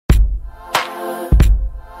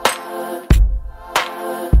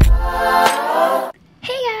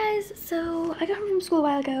from school a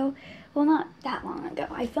while ago. Well, not that long ago.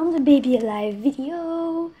 I filmed a Baby Alive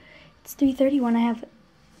video. It's 3:31.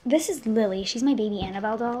 This is Lily. She's my baby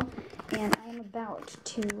Annabelle doll. And I'm about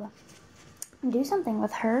to do something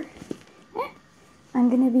with her. I'm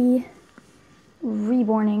going to be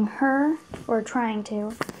reborning her, or trying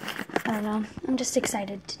to. I don't know. I'm just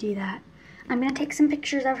excited to do that. I'm going to take some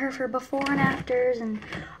pictures of her for before and afters and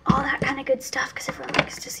all that kind of good stuff because everyone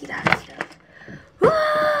likes to see that stuff.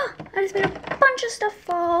 Ah, I just made a bunch of stuff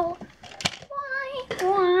fall.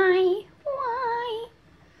 Why?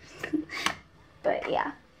 But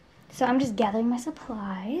yeah. So I'm just gathering my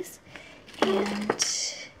supplies and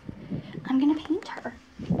I'm going to paint her.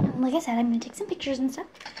 And like I said, I'm going to take some pictures and stuff.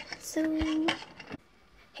 So,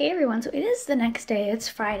 hey everyone. So it is the next day. It's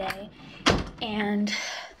Friday. And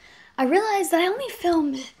I realized that I only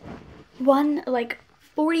filmed one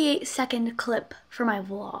 48-second clip for my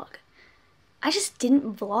vlog. I just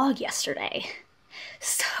didn't vlog yesterday.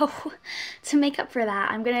 So to make up for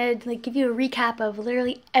that, I'm gonna give you a recap of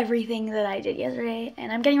literally everything that I did yesterday.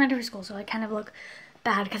 And I'm getting ready for school, so I kind of look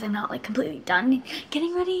bad because I'm not completely done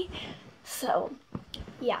getting ready. So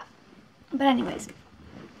yeah. But anyways,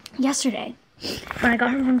 yesterday when I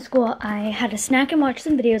got home from school, I had a snack and watched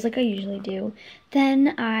some videos like I usually do.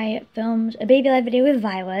 Then I filmed a Baby Alive video with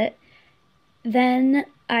Violet. Then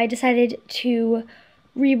I decided to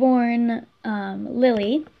reborn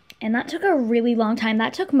Lily, and that took a really long time.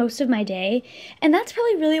 That took most of my day, and that's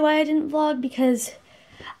probably really why I didn't vlog, because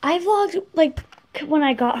I vlogged when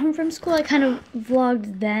I got home from school. I kind of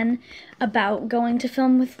vlogged then about going to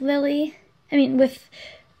film with with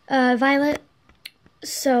Violet.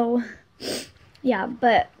 So yeah,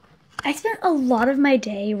 but I spent a lot of my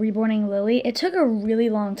day reborning Lily. It took a really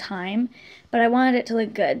long time, but I wanted it to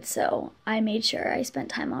look good, so I made sure I spent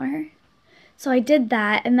time on her. So I did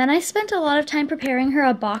that, and then I spent a lot of time preparing her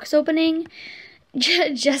a box opening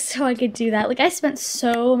just so I could do that. I spent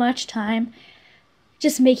so much time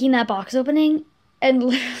just making that box opening, and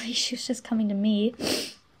literally she was just coming to me.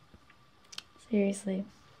 Seriously.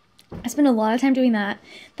 I spent a lot of time doing that.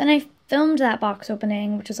 Then I filmed that box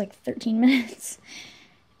opening, which was 13 minutes.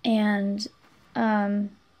 And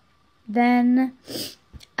then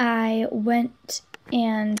I went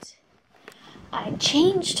and I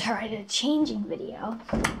changed her. I did a changing video.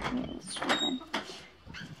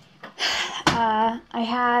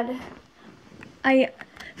 I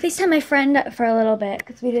FaceTimed my friend for a little bit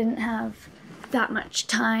because we didn't have that much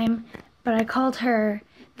time, but I called her.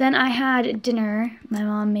 Then I had dinner. My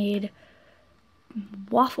mom made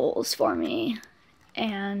waffles for me,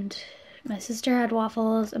 and my sister had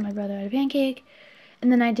waffles, and my brother had a pancake.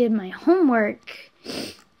 And then I did my homework,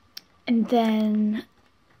 and then,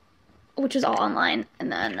 which was all online.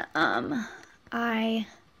 And then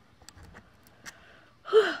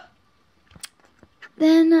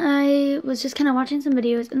I was just kind of watching some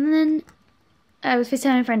videos, and then I was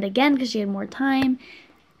FaceTiming my friend again because she had more time.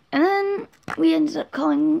 And then we ended up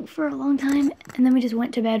calling for a long time, and then we just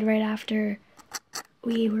went to bed right after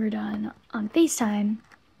we were done on FaceTime.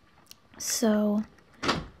 So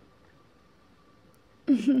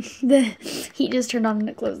the heat just turned on and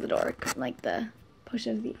it closed the door, the push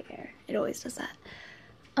of the air. It always does that.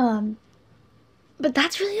 But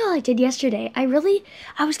that's really all I did yesterday. I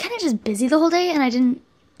was kind of just busy the whole day, and I didn't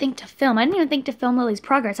think to film. I didn't even think to film Lily's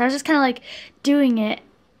progress. I was just kind of doing it,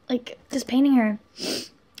 just painting her.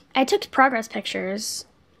 I took progress pictures,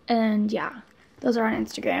 and yeah, those are on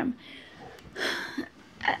Instagram.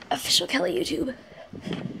 Official Kelly YouTube.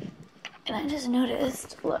 And I just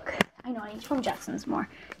noticed, look, I know I need to film Jackson's more.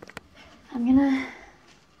 I'm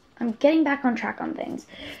getting back on track on things.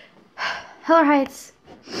 Heller Heights.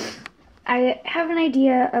 I have an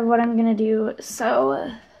idea of what I'm gonna do,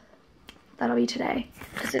 so that'll be today.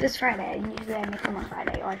 Because it is Friday, and usually I make them on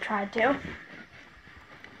Friday, or I tried to.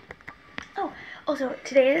 Oh, also,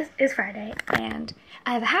 today is Friday, and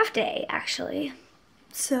I have a half day, actually.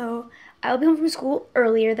 So I'll be home from school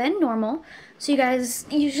earlier than normal. So you guys,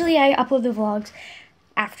 usually I upload the vlogs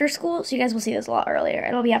after school, so you guys will see this a lot earlier.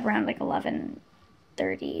 It'll be up around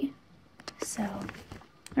 11:30, so,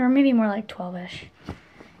 or maybe more 12-ish,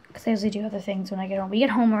 because I usually do other things when I get home. We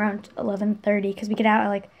get home around 11:30, because we get out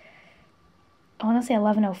at I want to say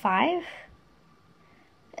 11:05.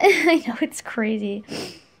 I know, it's crazy.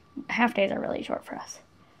 Half days are really short for us.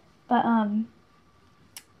 But,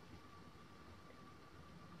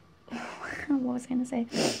 what was I going to say?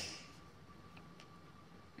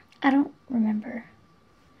 I don't remember.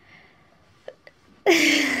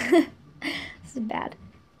 This is bad.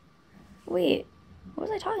 Wait, what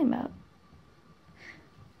was I talking about?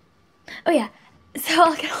 Oh yeah, So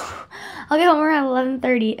I'll get home around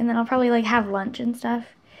 11:30, and then I'll probably like have lunch and stuff,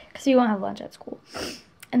 because we won't have lunch at school.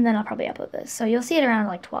 And then I'll probably upload this. So you'll see it around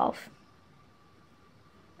like 12,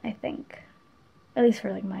 I think. At least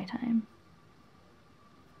for like my time.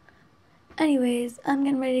 Anyways, I'm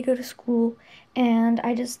getting ready to go to school, and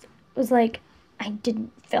I just was like, I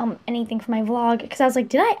didn't film anything for my vlog, because I was like,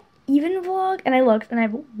 did I even vlog? And I looked, and I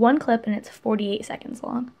have one clip, and it's 48 seconds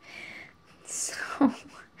long. So,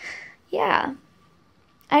 yeah.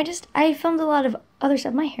 I filmed a lot of other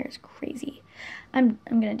stuff. My hair is crazy. I'm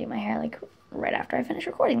gonna do my hair like right after I finish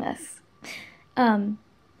recording this. But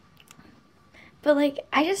like,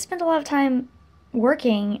 I just spent a lot of time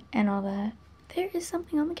working and all that. There is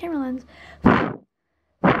something on the camera lens. Sorry,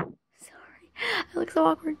 I look so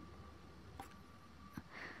awkward.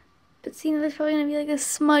 But see, there's probably gonna be like a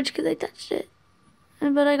smudge because I touched it.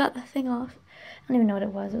 But I got the thing off. I don't even know what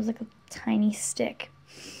it was. It was like a tiny stick.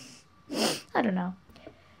 I don't know.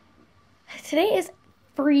 Today is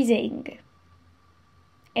freezing.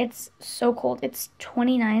 It's so cold. It's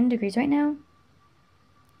 29 degrees right now.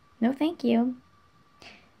 No, thank you.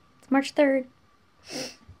 It's March 3rd.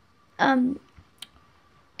 And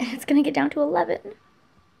it's gonna get down to 11.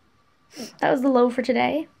 That was the low for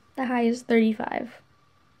today. The high is 35.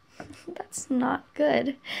 That's not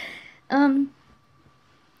good.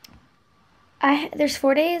 There's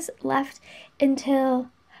 4 days left until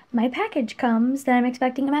my package comes that I'm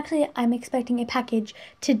expecting. I'm expecting a package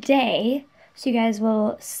today, so you guys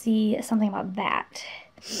will see something about that.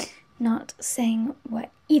 Not saying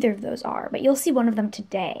what either of those are, but you'll see one of them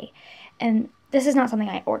today. And this is not something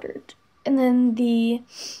I ordered. And then the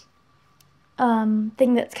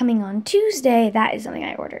thing that's coming on Tuesday, that is something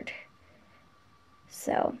I ordered.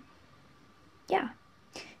 So, yeah.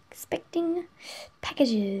 Expecting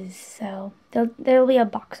packages. So, there'll be a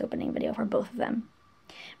box opening video for both of them.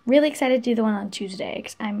 Really excited to do the one on Tuesday,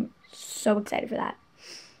 because I'm so excited for that.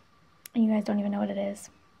 And you guys don't even know what it is.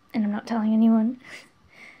 And I'm not telling anyone.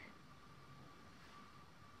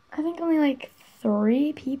 I think only like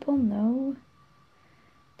 3 people know.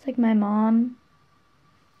 It's like my mom,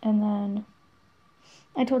 and then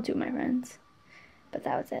I told 2 of my friends, but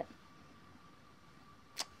that was it.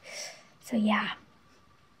 So yeah.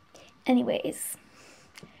 Anyways,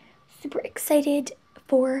 super excited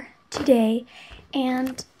for today,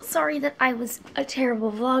 and sorry that I was a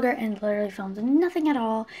terrible vlogger and literally filmed nothing at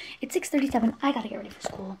all. It's 6:37. I gotta get ready for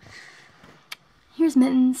school. Here's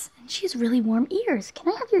Mittens, and she has really warm ears.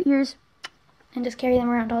 Can I have your ears? And just carry them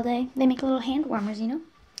around all day. They make little hand warmers, you know?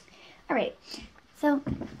 Alright, so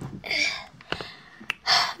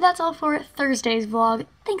that's all for Thursday's vlog.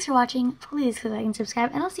 Thanks for watching. Please click like and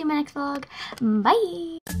subscribe, and I'll see you in my next vlog.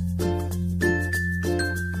 Bye!